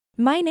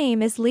My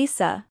name is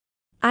Lisa.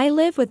 I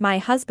live with my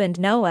husband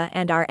Noah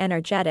and our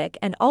energetic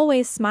and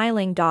always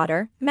smiling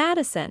daughter,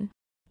 Madison.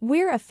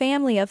 We're a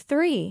family of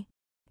 3.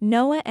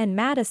 Noah and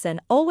Madison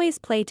always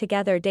play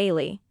together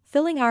daily,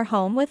 filling our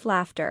home with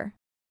laughter.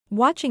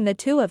 Watching the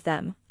two of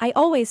them, I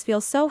always feel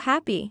so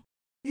happy.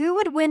 Who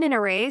would win in a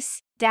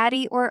race,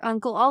 Daddy or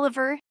Uncle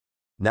Oliver?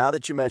 Now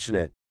that you mention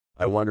it,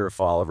 I wonder if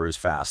Oliver is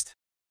fast.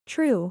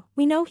 True,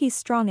 we know he's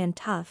strong and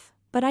tough,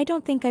 but I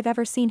don't think I've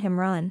ever seen him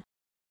run.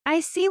 I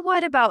see.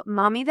 What about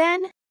Mommy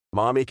then?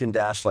 Mommy can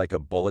dash like a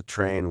bullet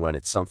train when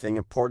it's something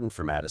important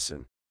for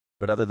Madison.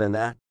 But other than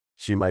that,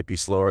 she might be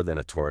slower than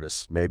a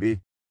tortoise, maybe.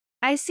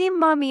 I see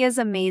Mommy is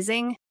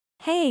amazing.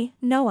 Hey,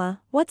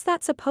 Noah, what's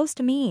that supposed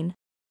to mean?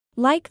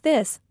 Like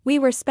this, we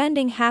were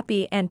spending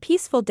happy and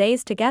peaceful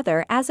days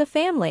together as a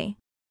family.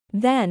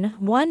 Then,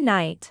 one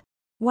night.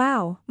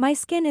 Wow, my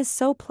skin is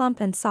so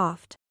plump and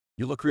soft.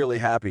 You look really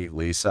happy,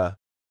 Lisa.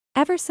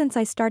 Ever since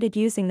I started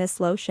using this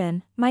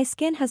lotion, my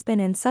skin has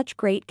been in such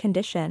great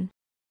condition.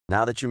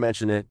 Now that you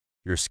mention it,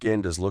 your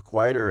skin does look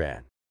whiter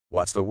and,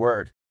 what's the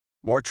word?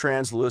 More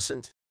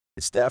translucent?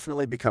 It's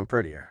definitely become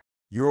prettier.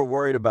 You were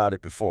worried about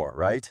it before,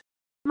 right?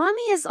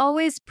 Mommy is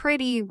always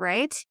pretty,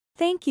 right?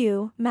 Thank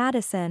you,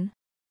 Madison.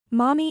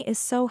 Mommy is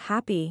so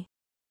happy.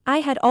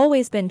 I had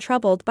always been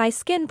troubled by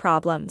skin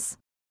problems.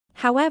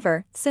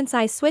 However, since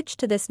I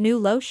switched to this new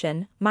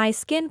lotion, my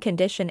skin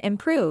condition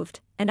improved,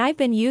 and I've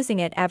been using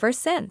it ever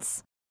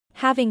since.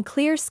 Having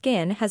clear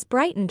skin has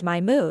brightened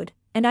my mood,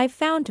 and I've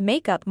found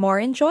makeup more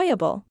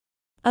enjoyable.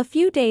 A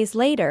few days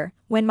later,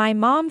 when my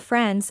mom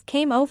friends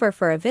came over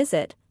for a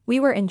visit, we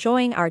were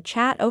enjoying our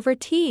chat over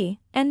tea,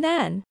 and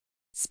then…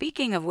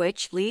 Speaking of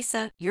which,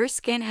 Lisa, your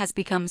skin has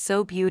become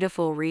so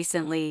beautiful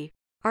recently.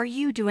 Are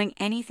you doing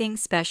anything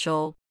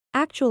special?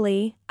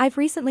 Actually, I've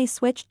recently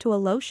switched to a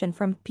lotion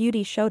from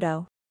Beauty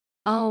Shoto.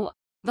 Oh,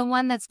 the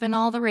one that's been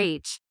all the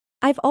rage.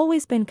 I've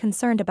always been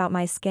concerned about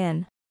my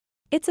skin.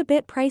 It's a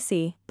bit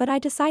pricey, but I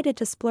decided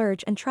to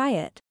splurge and try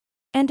it.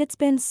 And it's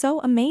been so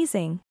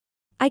amazing.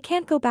 I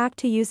can't go back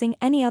to using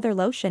any other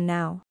lotion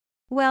now.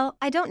 Well,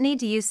 I don't need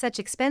to use such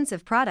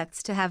expensive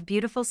products to have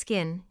beautiful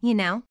skin, you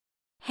know?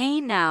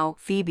 Hey now,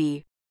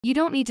 Phoebe. You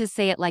don't need to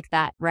say it like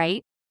that,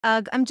 right?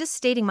 Ugh, I'm just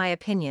stating my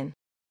opinion.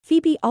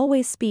 Phoebe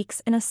always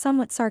speaks in a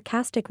somewhat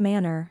sarcastic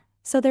manner,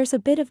 so there's a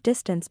bit of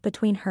distance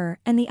between her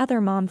and the other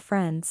mom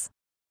friends.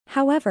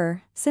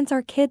 However, since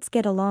our kids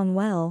get along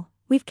well,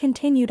 we've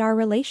continued our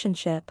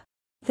relationship.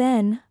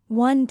 Then,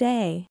 one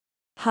day…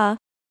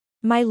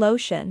 My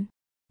lotion.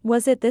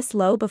 Was it this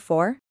low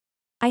before?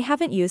 I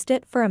haven't used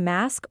it for a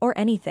mask or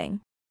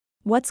anything.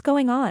 What's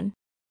going on?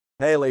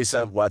 Hey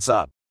Lisa, what's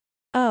up?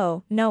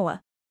 Oh,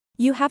 Noah.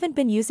 You haven't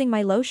been using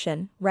my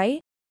lotion, right?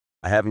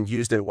 I haven't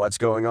used it, what's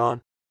going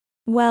on?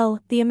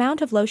 Well, the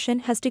amount of lotion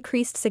has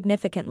decreased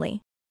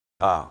significantly.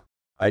 Oh,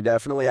 I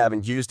definitely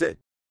haven't used it.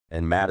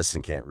 And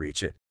Madison can't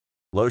reach it.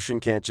 Lotion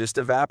can't just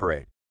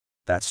evaporate.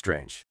 That's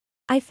strange.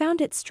 I found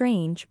it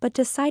strange but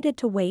decided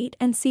to wait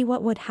and see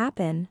what would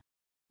happen.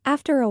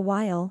 After a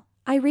while,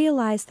 I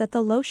realized that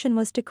the lotion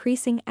was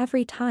decreasing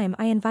every time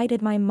I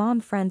invited my mom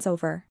friends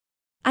over.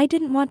 I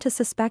didn't want to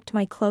suspect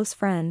my close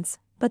friends,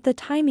 but the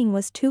timing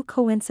was too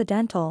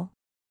coincidental.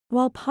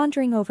 While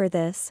pondering over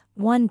this,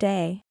 one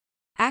day…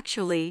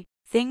 Actually,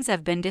 things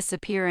have been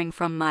disappearing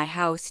from my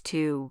house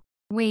too.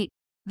 Wait,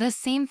 the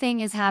same thing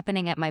is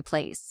happening at my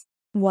place.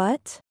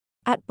 What?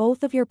 At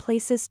both of your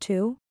places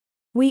too?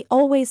 We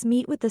always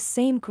meet with the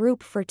same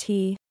group for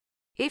tea.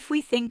 If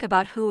we think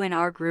about who in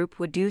our group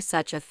would do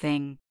such a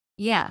thing.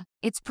 Yeah,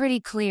 it's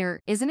pretty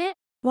clear, isn't it?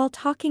 While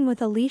talking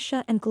with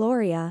Alicia and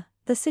Gloria,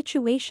 the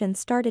situation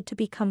started to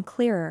become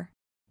clearer.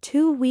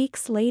 2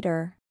 weeks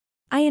later,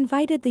 I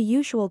invited the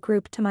usual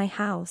group to my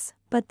house,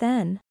 but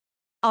then…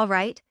 All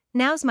right,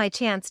 now's my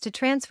chance to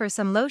transfer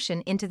some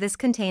lotion into this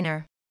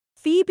container.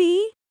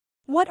 Phoebe?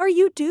 What are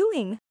you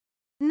doing?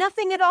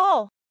 Nothing at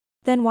all.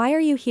 Then why are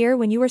you here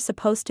when you were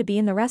supposed to be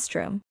in the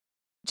restroom?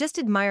 Just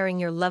admiring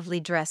your lovely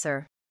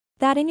dresser.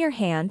 That in your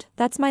hand,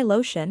 that's my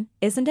lotion,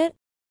 isn't it?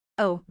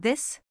 Oh,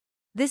 this?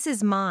 This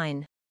is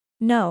mine.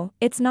 No,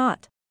 it's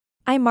not.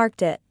 I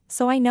marked it,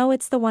 so I know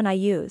it's the one I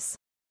use.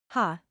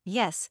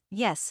 Yes,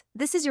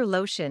 this is your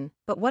lotion,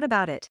 but what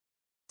about it?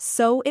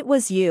 So it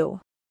was you.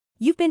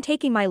 You've been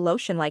taking my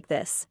lotion like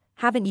this,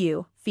 haven't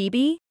you,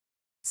 Phoebe?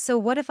 So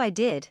what if I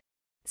did?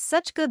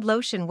 Such good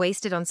lotion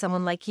wasted on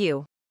someone like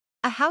you.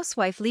 A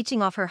housewife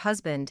leeching off her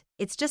husband,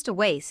 it's just a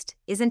waste,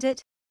 isn't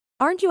it?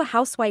 Aren't you a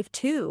housewife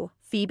too,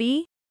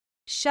 Phoebe?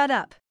 Shut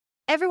up.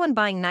 Everyone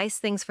buying nice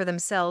things for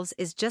themselves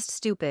is just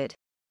stupid.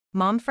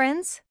 Mom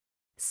friends?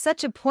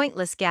 Such a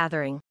pointless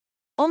gathering.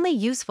 Only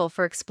useful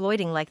for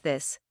exploiting like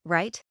this,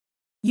 right?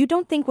 You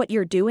don't think what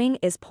you're doing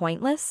is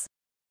pointless?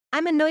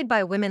 I'm annoyed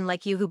by women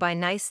like you who buy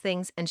nice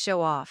things and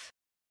show off.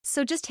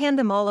 So just hand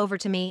them all over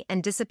to me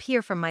and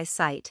disappear from my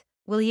sight,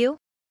 will you?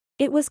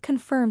 It was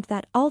confirmed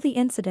that all the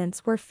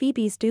incidents were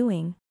Phoebe's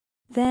doing.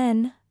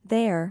 Then,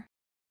 there.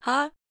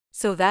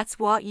 So that's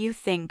what you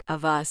think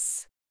of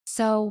us.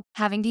 So,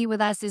 having tea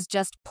with us is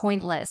just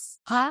pointless,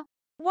 huh?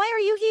 Why are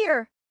you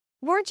here?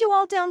 Weren't you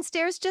all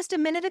downstairs just a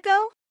minute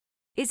ago?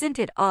 Isn't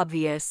it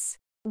obvious?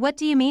 What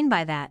do you mean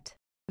by that?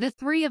 The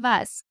three of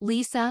us,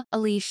 Lisa,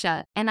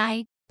 Alicia, and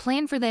I,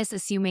 planned for this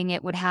assuming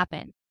it would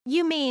happen.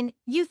 You mean,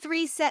 you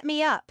three set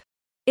me up?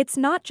 It's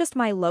not just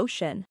my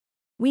lotion.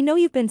 We know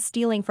you've been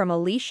stealing from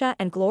Alicia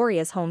and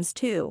Gloria's homes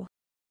too.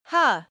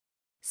 Huh.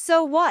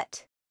 So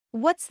what?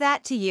 What's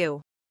that to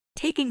you?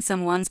 Taking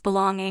someone's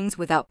belongings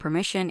without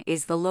permission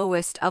is the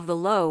lowest of the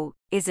low,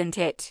 isn't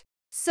it?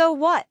 So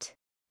what?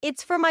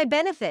 It's for my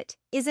benefit,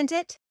 isn't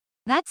it?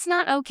 That's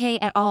not okay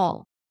at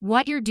all.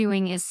 What you're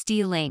doing is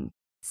stealing.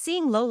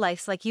 Seeing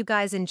lowlifes like you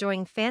guys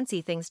enjoying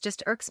fancy things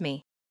just irks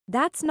me.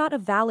 That's not a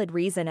valid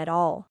reason at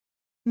all.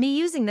 Me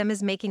using them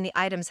is making the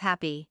items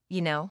happy,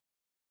 you know?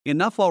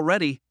 Enough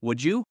already,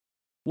 would you?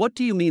 What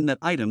do you mean that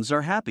items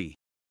are happy?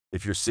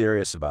 If you're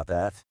serious about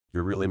that,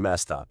 you're really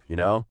messed up, you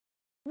know?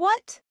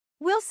 What?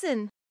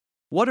 Wilson,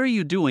 What are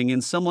you doing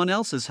in someone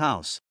else's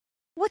house?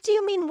 what do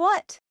you mean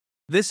what?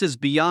 This is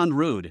beyond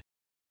rude.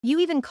 You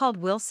even called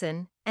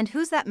Wilson, and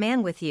who's that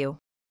man with you?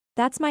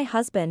 That's my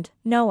husband,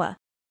 Noah.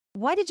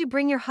 Why did you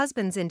bring your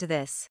husbands into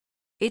this?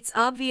 It's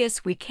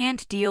obvious we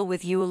can't deal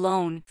with you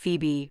alone,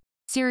 Phoebe.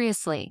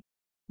 Seriously.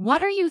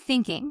 What are you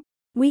thinking?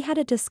 We had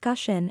a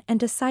discussion and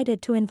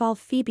decided to involve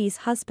Phoebe's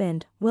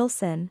husband,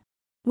 Wilson.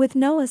 With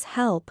Noah's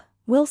help,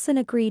 Wilson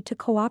agreed to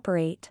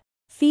cooperate.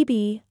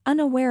 Phoebe,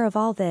 unaware of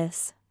all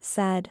this,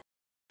 said,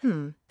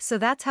 So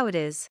that's how it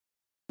is.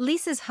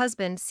 Lisa's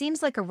husband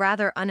seems like a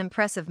rather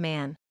unimpressive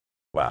man.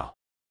 Wow.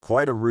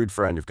 Quite a rude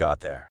friend you've got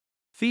there.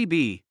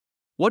 Phoebe,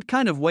 what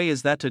kind of way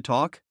is that to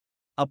talk?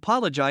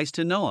 Apologize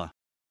to Noah.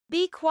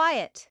 Be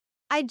quiet.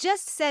 I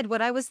just said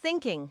what I was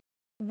thinking.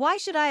 Why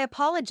should I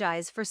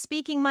apologize for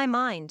speaking my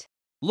mind?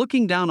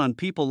 Looking down on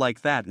people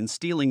like that and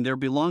stealing their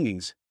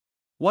belongings.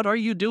 What are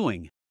you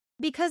doing?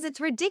 Because it's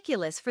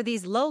ridiculous for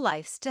these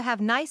lowlifes to have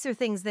nicer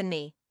things than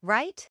me,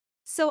 right?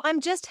 So I'm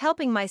just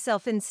helping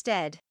myself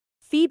instead.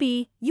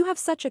 Phoebe, you have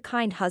such a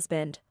kind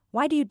husband.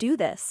 Why do you do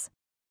this?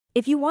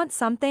 If you want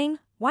something,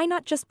 why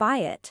not just buy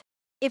it?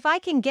 If I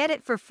can get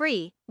it for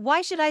free,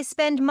 why should I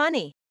spend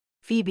money?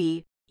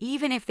 Phoebe,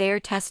 even if there are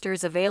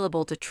testers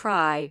available to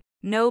try,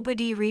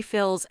 nobody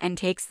refills and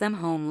takes them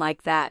home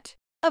like that.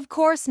 Of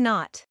course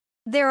not.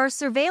 There are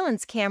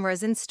surveillance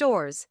cameras in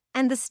stores,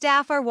 and the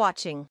staff are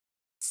watching.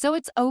 So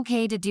it's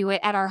okay to do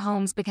it at our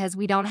homes because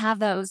we don't have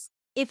those?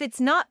 If it's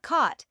not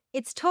caught,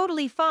 it's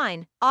totally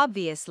fine,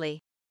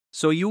 obviously.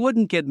 So you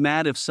wouldn't get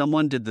mad if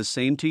someone did the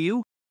same to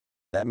you?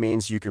 That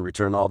means you can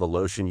return all the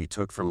lotion you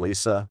took from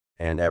Lisa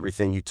and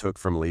everything you took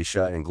from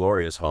Alicia and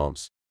Gloria's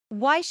homes.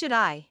 Why should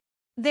I?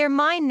 They're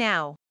mine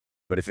now.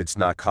 But if it's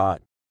not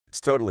caught,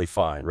 it's totally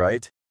fine,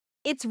 right?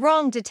 It's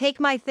wrong to take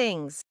my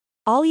things.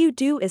 All you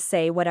do is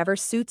say whatever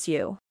suits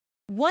you.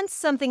 Once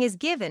something is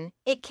given,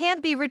 it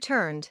can't be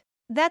returned.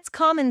 That's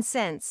common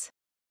sense.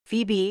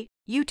 Phoebe,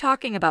 you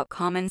talking about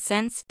common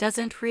sense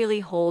doesn't really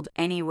hold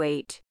any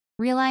weight.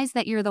 Realize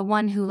that you're the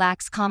one who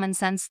lacks common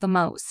sense the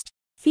most.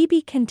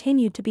 Phoebe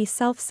continued to be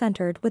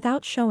self-centered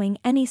without showing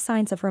any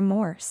signs of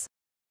remorse.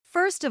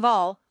 First of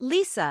all,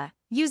 Lisa,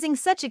 using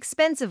such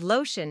expensive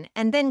lotion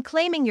and then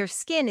claiming your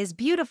skin is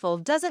beautiful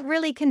doesn't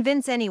really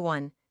convince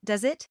anyone,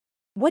 does it?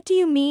 What do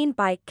you mean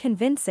by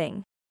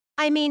convincing?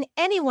 I mean,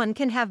 anyone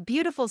can have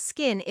beautiful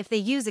skin if they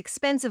use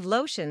expensive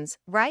lotions,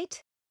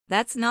 right?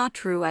 That's not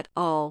true at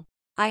all.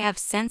 I have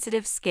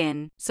sensitive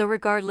skin, so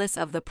regardless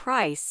of the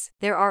price,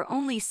 there are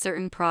only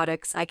certain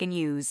products I can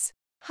use.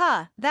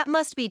 That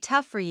must be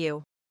tough for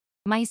you.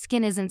 My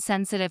skin isn't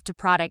sensitive to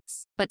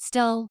products, but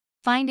still,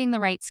 finding the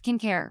right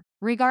skincare,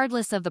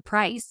 regardless of the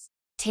price,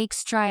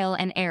 takes trial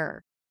and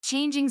error.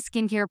 Changing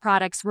skincare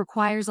products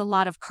requires a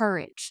lot of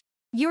courage.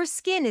 Your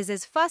skin is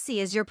as fussy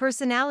as your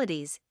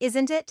personalities,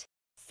 isn't it?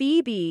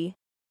 Phoebe,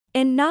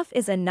 enough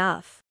is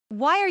enough.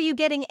 Why are you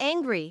getting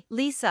angry,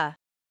 Lisa?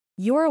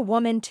 You're a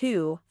woman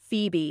too,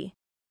 Phoebe.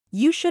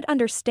 You should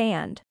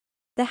understand.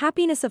 The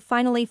happiness of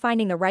finally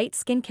finding the right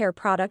skincare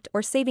product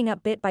or saving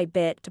up bit by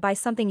bit to buy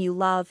something you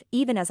love,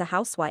 even as a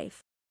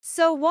housewife.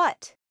 So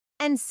what?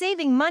 And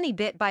saving money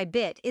bit by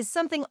bit is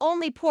something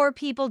only poor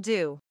people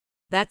do.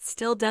 That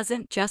still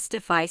doesn't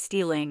justify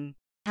stealing.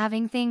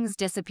 Having things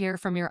disappear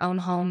from your own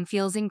home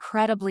feels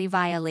incredibly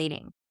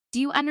violating. Do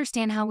you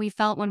understand how we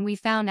felt when we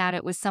found out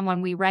it was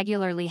someone we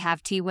regularly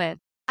have tea with?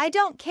 I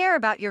don't care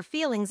about your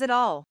feelings at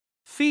all.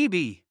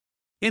 Phoebe,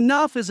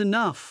 enough is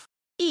enough.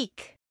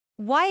 Eek.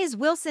 Why is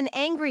Wilson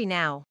angry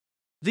now?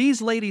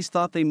 These ladies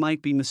thought they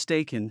might be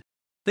mistaken.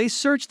 They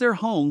searched their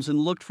homes and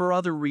looked for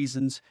other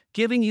reasons,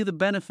 giving you the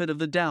benefit of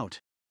the doubt.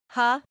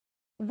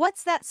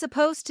 What's that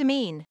supposed to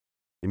mean?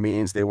 It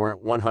means they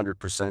weren't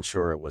 100%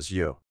 sure it was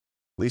you.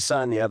 Lisa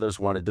and the others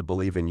wanted to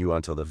believe in you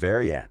until the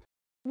very end.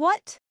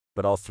 What?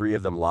 But all three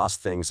of them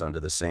lost things under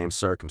the same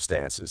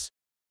circumstances.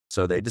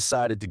 So they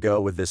decided to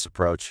go with this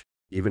approach,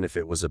 even if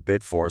it was a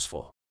bit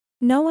forceful.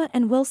 Noah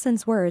and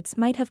Wilson's words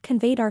might have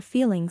conveyed our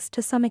feelings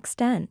to some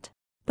extent,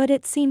 but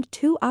it seemed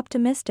too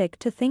optimistic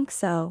to think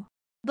so.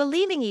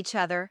 Believing each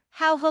other,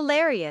 how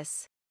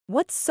hilarious.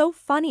 What's so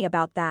funny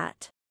about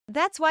that?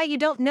 That's why you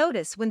don't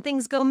notice when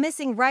things go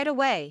missing right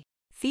away.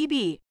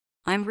 Phoebe,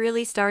 I'm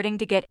really starting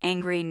to get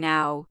angry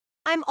now.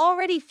 I'm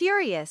already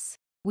furious.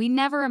 We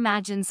never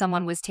imagined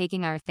someone was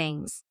taking our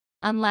things.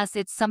 Unless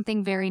it's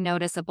something very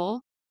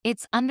noticeable.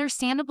 It's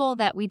understandable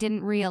that we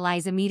didn't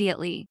realize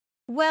immediately.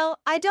 Well,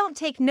 I don't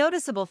take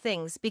noticeable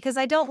things because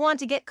I don't want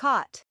to get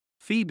caught.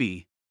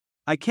 Phoebe,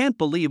 I can't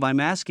believe I'm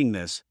asking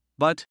this,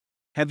 but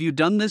have you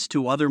done this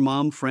to other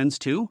mom friends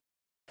too?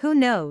 Who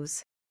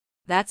knows?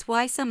 That's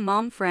why some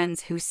mom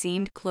friends who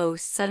seemed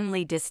close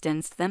suddenly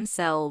distanced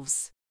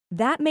themselves.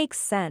 That makes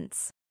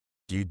sense.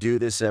 Do you do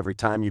this every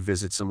time you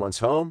visit someone's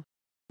home?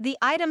 The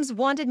items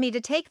wanted me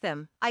to take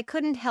them. I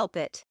couldn't help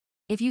it.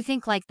 If you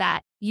think like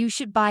that, you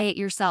should buy it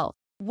yourself.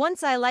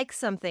 Once I like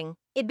something,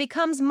 it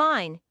becomes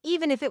mine,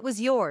 even if it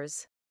was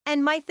yours.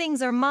 And my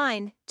things are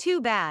mine, too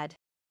bad.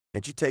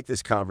 Can't you take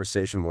this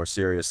conversation more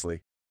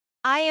seriously?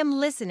 I am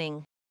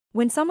listening.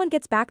 When someone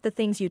gets back the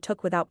things you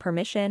took without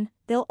permission,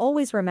 they'll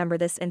always remember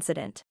this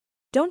incident.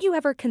 Don't you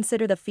ever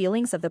consider the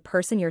feelings of the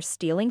person you're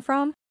stealing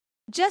from?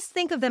 Just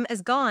think of them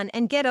as gone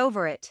and get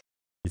over it.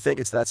 You think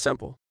it's that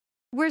simple?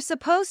 We're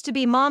supposed to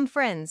be mom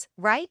friends,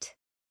 right?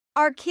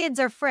 Our kids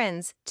are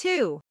friends,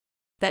 too.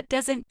 That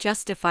doesn't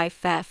justify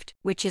theft,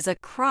 which is a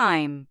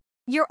crime.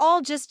 You're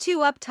all just too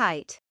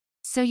uptight.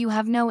 So you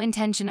have no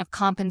intention of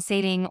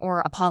compensating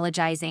or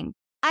apologizing.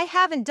 I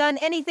haven't done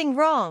anything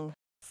wrong.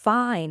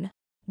 Fine.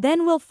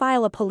 Then we'll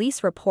file a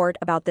police report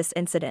about this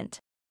incident.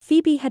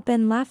 Phoebe had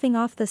been laughing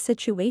off the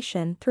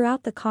situation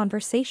throughout the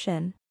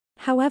conversation.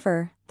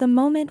 However, the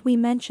moment we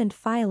mentioned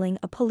filing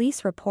a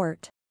police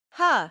report.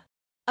 Huh.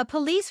 A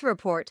police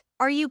report?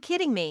 Are you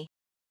kidding me?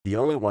 The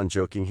only one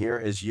joking here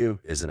is you,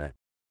 isn't it?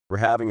 We're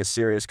having a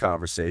serious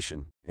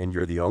conversation, and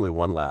you're the only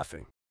one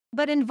laughing.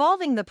 But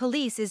involving the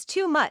police is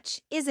too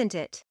much, isn't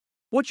it?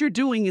 What you're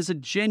doing is a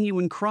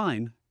genuine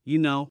crime, you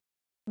know.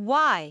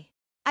 Why?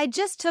 I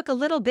just took a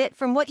little bit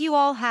from what you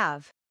all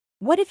have.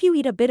 What if you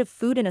eat a bit of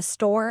food in a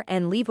store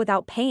and leave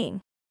without paying?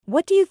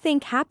 What do you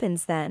think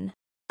happens then?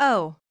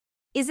 Oh.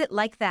 Is it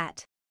like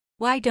that?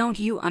 Why don't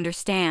you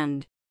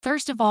understand?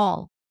 First of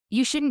all,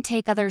 you shouldn't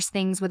take others'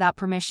 things without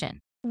permission.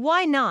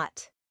 Why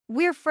not?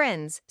 We're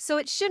friends, so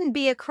it shouldn't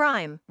be a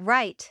crime,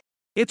 right?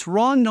 It's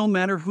wrong no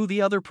matter who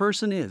the other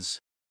person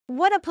is.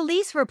 What a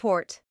police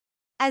report!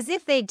 As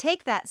if they'd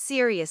take that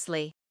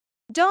seriously.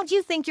 Don't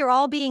you think you're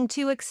all being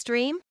too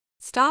extreme?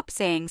 Stop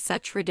saying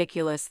such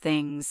ridiculous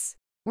things.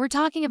 We're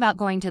talking about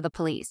going to the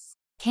police.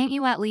 Can't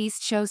you at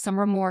least show some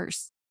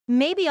remorse?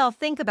 Maybe I'll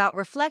think about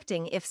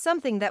reflecting if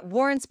something that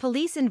warrants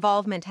police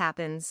involvement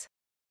happens.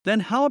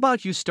 Then how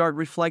about you start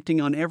reflecting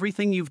on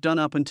everything you've done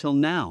up until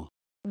now?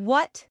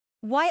 What?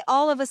 Why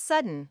all of a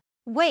sudden?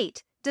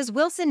 Wait, does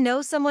Wilson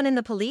know someone in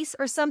the police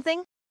or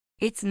something?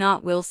 It's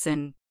not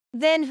Wilson.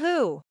 Then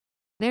who?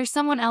 There's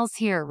someone else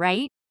here,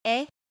 right?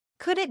 Eh?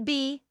 Could it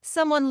be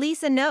someone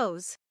Lisa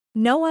knows?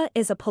 Noah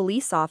is a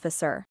police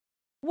officer.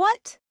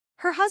 What?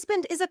 Her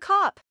husband is a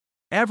cop.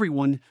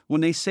 Everyone, when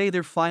they say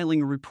they're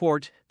filing a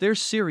report, they're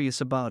serious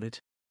about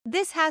it.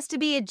 This has to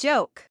be a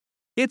joke.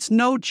 It's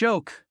no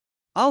joke.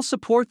 I'll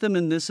support them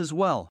in this as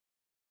well.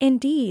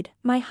 Indeed,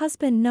 my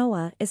husband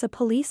Noah is a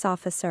police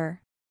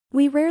officer.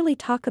 We rarely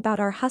talk about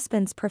our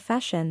husbands'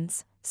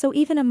 professions, so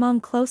even among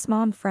close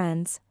mom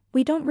friends,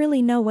 we don't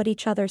really know what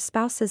each other's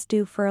spouses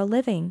do for a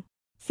living.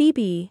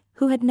 Phoebe,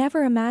 who had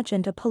never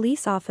imagined a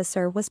police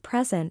officer was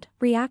present,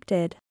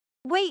 reacted.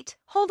 Wait,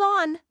 hold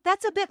on,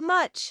 that's a bit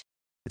much.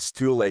 It's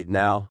too late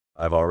now.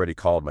 I've already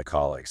called my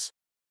colleagues.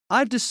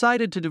 I've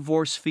decided to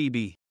divorce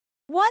Phoebe.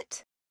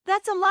 What?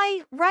 That's a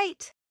lie,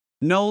 right?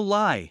 No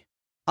lie.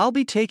 I'll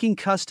be taking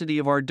custody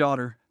of our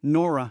daughter,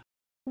 Nora.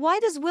 Why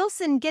does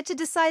Wilson get to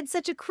decide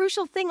such a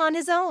crucial thing on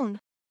his own?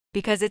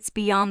 Because it's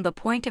beyond the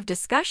point of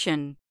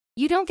discussion.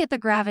 You don't get the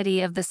gravity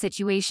of the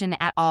situation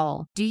at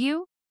all, do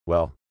you?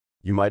 Well,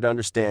 you might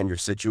understand your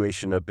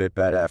situation a bit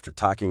better after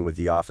talking with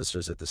the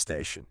officers at the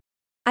station.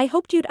 I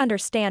hoped you'd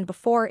understand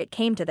before it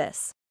came to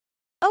this.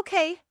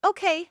 Okay,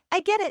 I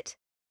get it.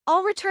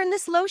 I'll return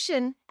this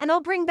lotion, and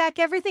I'll bring back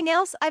everything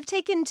else I've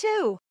taken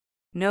too.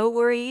 No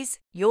worries,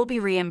 you'll be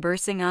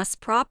reimbursing us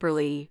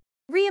properly.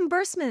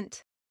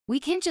 Reimbursement. We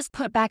can't just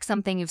put back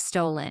something you've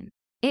stolen.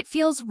 It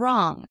feels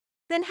wrong.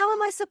 Then how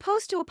am I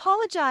supposed to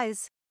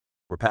apologize?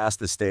 We're past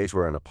the stage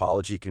where an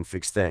apology can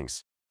fix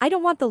things. I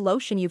don't want the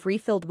lotion you've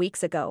refilled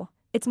weeks ago.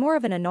 It's more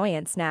of an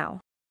annoyance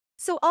now.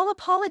 So I'll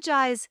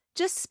apologize.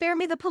 Just spare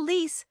me the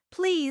police,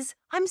 please.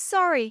 I'm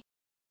sorry.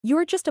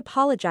 You're just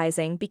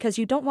apologizing because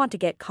you don't want to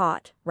get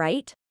caught,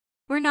 right?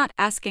 We're not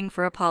asking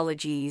for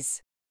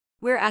apologies.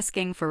 We're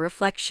asking for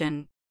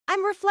reflection.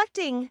 I'm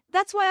reflecting.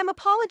 That's why I'm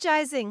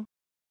apologizing.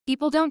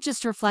 People don't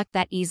just reflect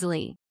that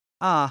easily.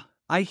 Ah,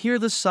 I hear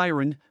the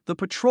siren. The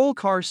patrol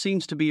car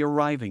seems to be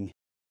arriving.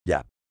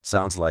 Yeah,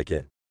 sounds like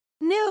it.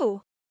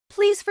 No.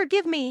 Please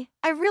forgive me.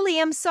 I really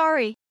am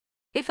sorry.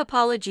 If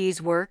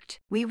apologies worked,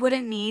 we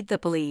wouldn't need the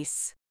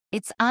police.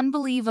 It's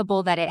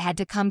unbelievable that it had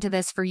to come to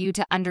this for you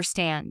to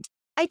understand.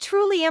 I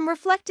truly am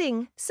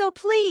reflecting, so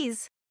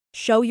please.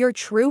 Show your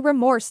true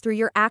remorse through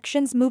your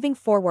actions moving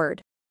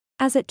forward.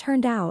 As it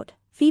turned out,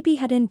 Phoebe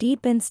had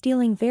indeed been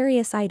stealing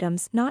various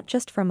items not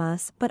just from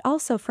us but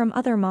also from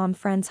other mom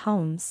friends'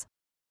 homes.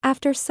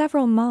 After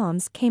several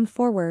moms came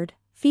forward,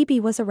 Phoebe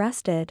was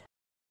arrested.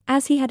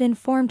 As he had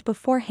informed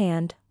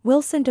beforehand,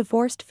 Wilson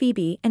divorced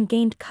Phoebe and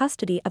gained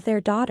custody of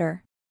their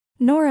daughter.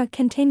 Nora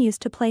continues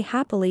to play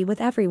happily with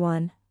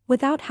everyone,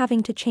 without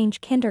having to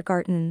change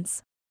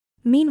kindergartens.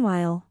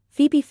 Meanwhile,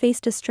 Phoebe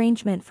faced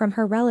estrangement from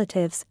her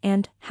relatives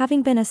and,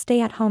 having been a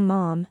stay-at-home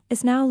mom,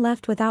 is now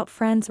left without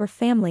friends or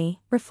family,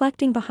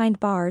 reflecting behind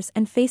bars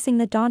and facing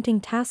the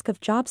daunting task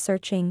of job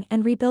searching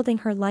and rebuilding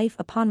her life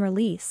upon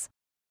release.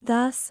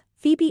 Thus,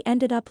 Phoebe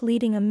ended up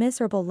leading a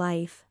miserable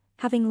life,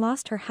 having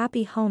lost her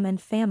happy home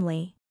and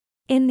family.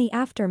 In the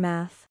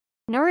aftermath,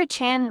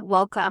 Nora-chan,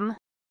 welcome.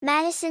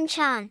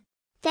 Madison-chan,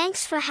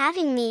 thanks for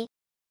having me.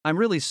 I'm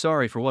really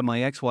sorry for what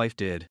my ex-wife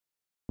did.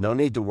 No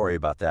need to worry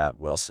about that,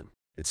 Wilson.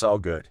 It's all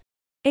good.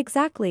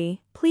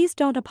 Exactly, please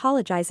don't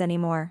apologize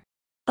anymore.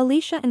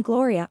 Alicia and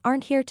Gloria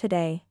aren't here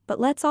today, but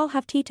let's all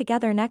have tea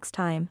together next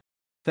time.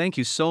 Thank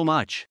you so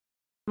much.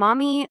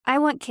 Mommy, I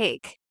want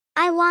cake.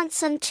 I want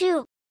some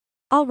too.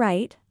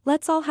 Alright,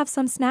 let's all have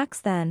some snacks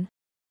then.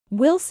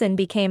 Wilson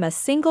became a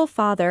single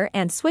father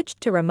and switched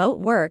to remote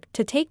work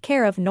to take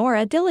care of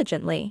Nora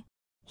diligently.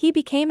 He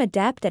became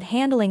adept at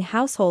handling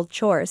household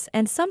chores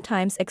and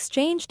sometimes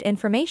exchanged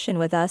information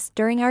with us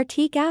during our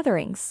tea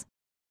gatherings.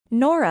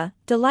 Nora,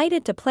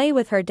 delighted to play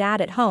with her dad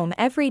at home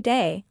every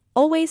day,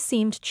 always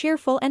seemed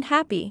cheerful and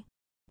happy.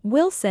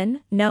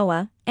 Wilson,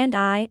 Noah, and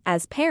I,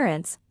 as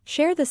parents,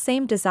 share the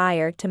same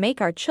desire to make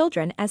our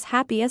children as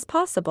happy as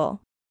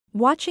possible.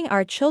 Watching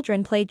our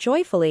children play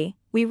joyfully,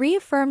 we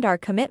reaffirmed our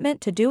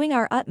commitment to doing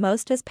our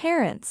utmost as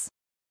parents.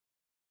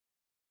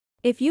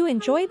 If you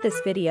enjoyed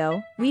this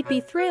video, we'd be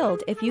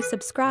thrilled if you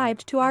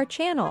subscribed to our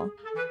channel.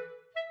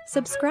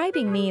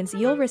 Subscribing means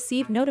you'll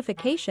receive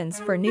notifications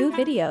for new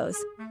videos,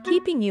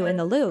 keeping you in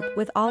the loop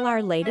with all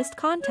our latest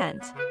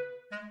content.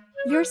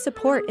 Your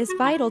support is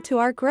vital to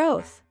our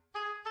growth.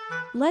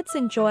 Let's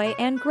enjoy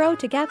and grow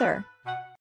together.